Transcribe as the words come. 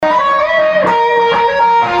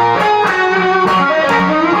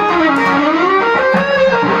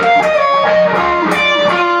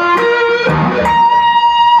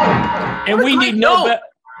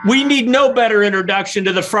We need no better introduction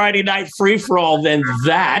to the Friday night free-for-all than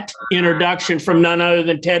that introduction from none other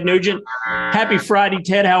than Ted Nugent. Happy Friday,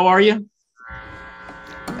 Ted. How are you?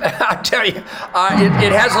 I tell you,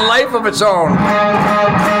 it has a life of its own.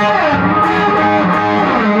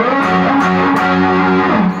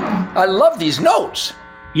 I love these notes.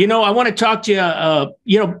 I want to talk to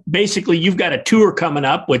you. Basically, you've got a tour coming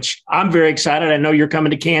up, which I'm very excited. I know you're coming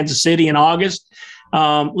to Kansas City in August.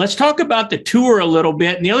 Let's talk about the tour a little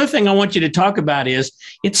bit. And the other thing I want you to talk about is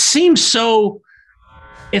it seems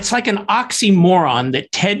it's like an oxymoron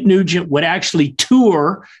that Ted Nugent would actually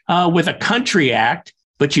tour with a country act,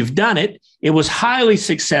 but you've done it. It was highly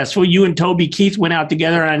successful. You and Toby Keith went out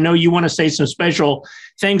together, and I know you want to say some special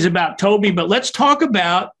things about Toby, but let's talk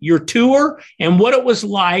about your tour and what it was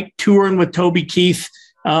like touring with Toby Keith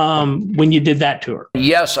when you did that tour.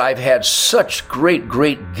 Yes, I've had such great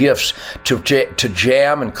gifts to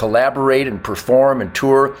jam and collaborate and perform and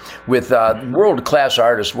tour with world-class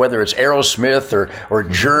artists, whether it's Aerosmith or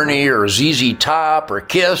Journey or ZZ Top or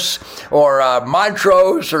Kiss or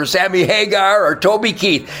Montrose or Sammy Hagar or Toby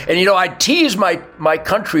Keith. And, I tease my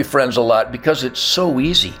country friends a lot because it's so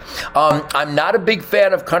easy. I'm not a big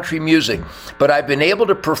fan of country music, but I've been able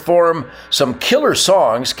to perform some killer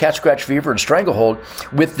songs, Cat Scratch Fever and Stranglehold,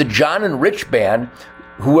 with the John and Rich Band,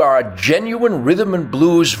 who are a genuine rhythm and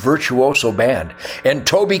blues virtuoso band. And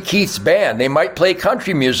Toby Keith's band, they might play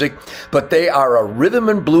country music, but they are a rhythm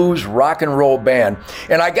and blues rock and roll band.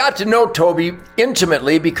 And I got to know Toby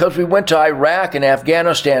intimately because we went to Iraq and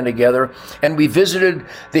Afghanistan together, and we visited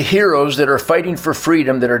the heroes that are fighting for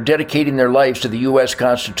freedom, that are dedicating their lives to the U.S.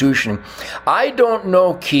 Constitution. I don't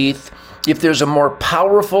know, Keith, if there's a more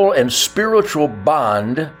powerful and spiritual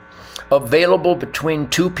bond available between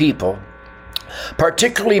two people,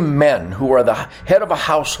 particularly men who are the head of a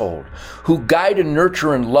household, who guide and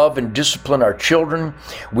nurture and love and discipline our children.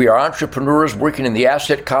 We are entrepreneurs working in the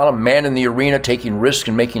asset column, man in the arena, taking risks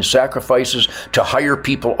and making sacrifices to hire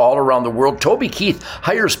people all around the world. Toby Keith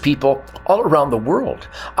hires people all around the world.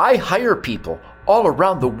 I hire people all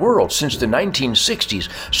around the world since the 1960s.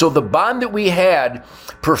 So the bond that we had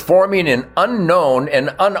performing in unknown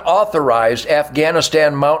and unauthorized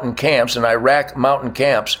Afghanistan mountain camps and Iraq mountain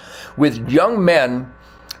camps with young men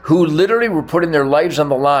who literally were putting their lives on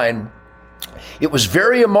the line, it was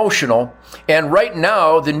very emotional. And right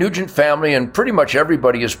now, the Nugent family and pretty much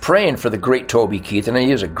everybody is praying for the great Toby Keith, and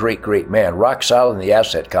he is a great man, rock solid in the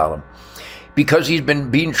asset column, because he's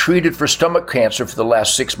been being treated for stomach cancer for the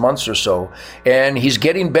last 6 months or so, and he's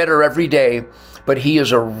getting better every day, but he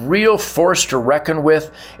is a real force to reckon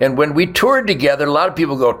with. And when we toured together, a lot of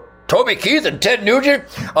people go, Toby Keith and Ted Nugent,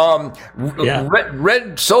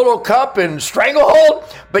 Red Solo Cup and Stranglehold.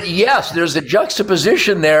 But yes, there's a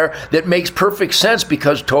juxtaposition there that makes perfect sense,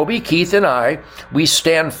 because Toby Keith and I, we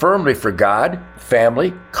stand firmly for God,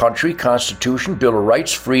 family, country, Constitution, Bill of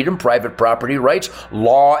Rights, freedom, private property rights,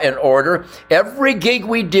 law and order. Every gig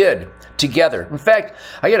we did together. In fact,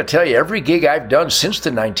 I got to tell you, every gig I've done since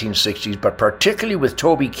the 1960s, but particularly with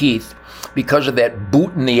Toby Keith, because of that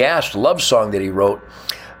boot in the ass love song that he wrote,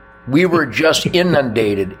 we were just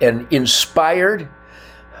inundated and inspired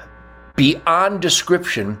beyond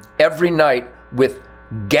description every night with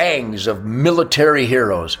gangs of military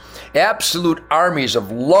heroes, absolute armies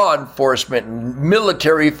of law enforcement and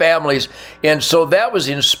military families. And so that was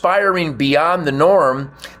inspiring beyond the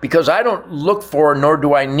norm, because I don't look for, nor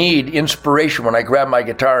do I need inspiration when I grab my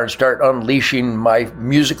guitar and start unleashing my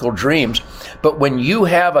musical dreams. But when you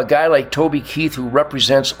have a guy like Toby Keith who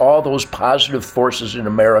represents all those positive forces in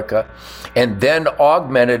America, and then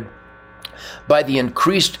augmented by the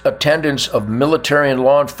increased attendance of military and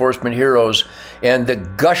law enforcement heroes and the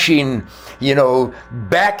gushing,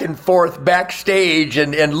 back and forth backstage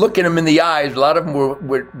and looking them in the eyes. A lot of them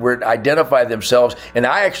would identify themselves. And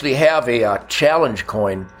I actually have a challenge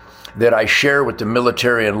coin that I share with the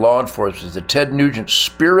military and law enforcement, the Ted Nugent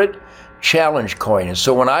Spirit Challenge Coin. And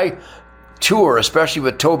so when I tour, especially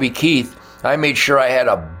with Toby Keith, I made sure I had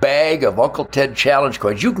a bag of Uncle Ted challenge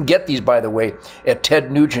coins. You can get these, by the way, at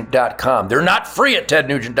tednugent.com. They're not free at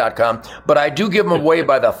tednugent.com, but I do give them away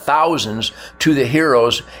by the thousands to the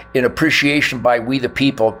heroes in appreciation by we the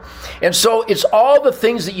people. And so it's all the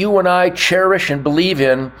things that you and I cherish and believe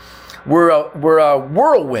in. We're a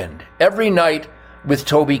whirlwind every night with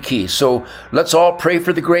Toby Keith. So let's all pray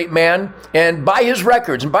for the great man and buy his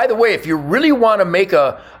records. And by the way, if you really want to make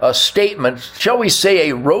a statement, shall we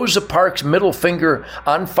say a Rosa Parks middle finger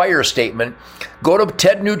on fire statement, go to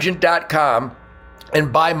tednugent.com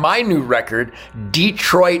and buy my new record,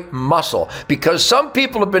 Detroit Muscle, because some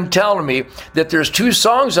people have been telling me that there's 2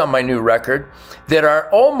 songs on my new record that are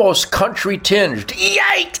almost country tinged.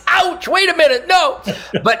 Yikes! Ouch! Wait a minute! No,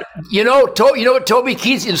 but you know what Toby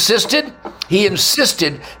Keith insisted? He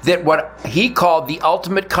insisted that what he called the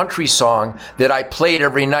ultimate country song that I played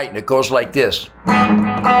every night, and it goes like this.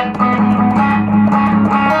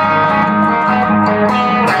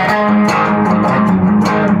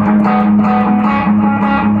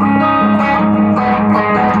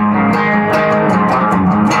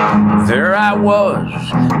 There I was,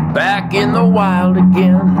 back in the wild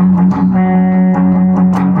again,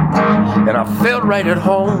 and I felt right at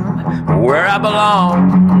home, where I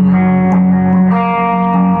belong.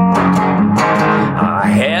 I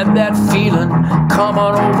had that feeling come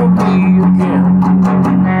on over me again,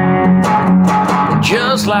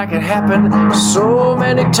 just like it happened so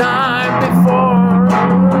many times before,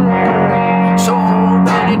 so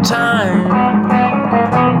many times.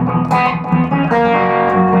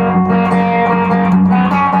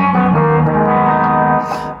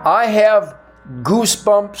 I have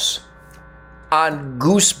goosebumps on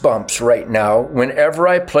goosebumps right now whenever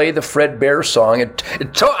I play the Fred Bear song.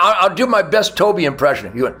 I'll do my best Toby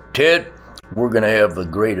impression. You went, Ted, we're going to have the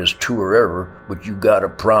greatest tour ever, but you got to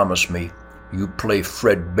promise me you play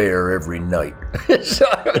Fred Bear every night.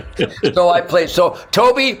 So I play. So,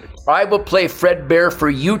 Toby, I will play Fred Bear for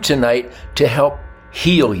you tonight to help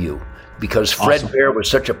heal you. Because Fred Bear was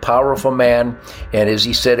such a powerful man, and as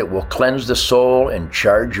he said, it will cleanse the soul and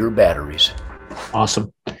charge your batteries.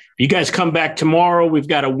 Awesome. You guys come back tomorrow. We've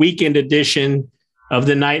got a weekend edition of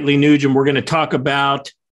the Nightly Nuge, and we're going to talk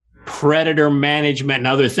about predator management and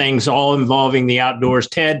other things all involving the outdoors.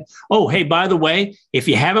 Ted, oh, hey, by the way, if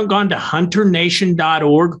you haven't gone to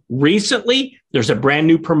hunternation.org recently, there's a brand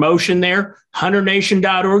new promotion there,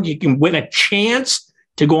 hunternation.org. You can win a chance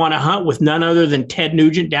to go on a hunt with none other than Ted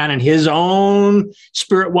Nugent down in his own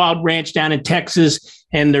Spirit Wild Ranch down in Texas.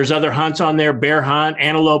 And there's other hunts on there, bear hunt,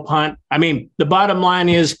 antelope hunt. I mean, the bottom line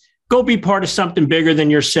is go be part of something bigger than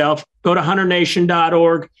yourself. Go to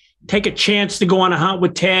hunternation.org. Take a chance to go on a hunt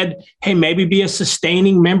with Ted. Hey, maybe be a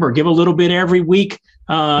sustaining member. Give a little bit every week,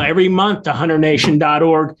 every month to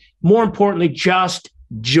hunternation.org. More importantly, just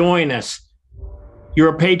join us.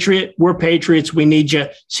 You're a patriot. We're patriots. We need you.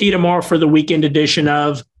 See you tomorrow for the weekend edition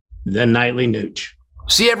of the Nightly Nuge.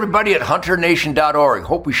 See everybody at hunternation.org.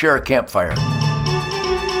 Hope we share a campfire.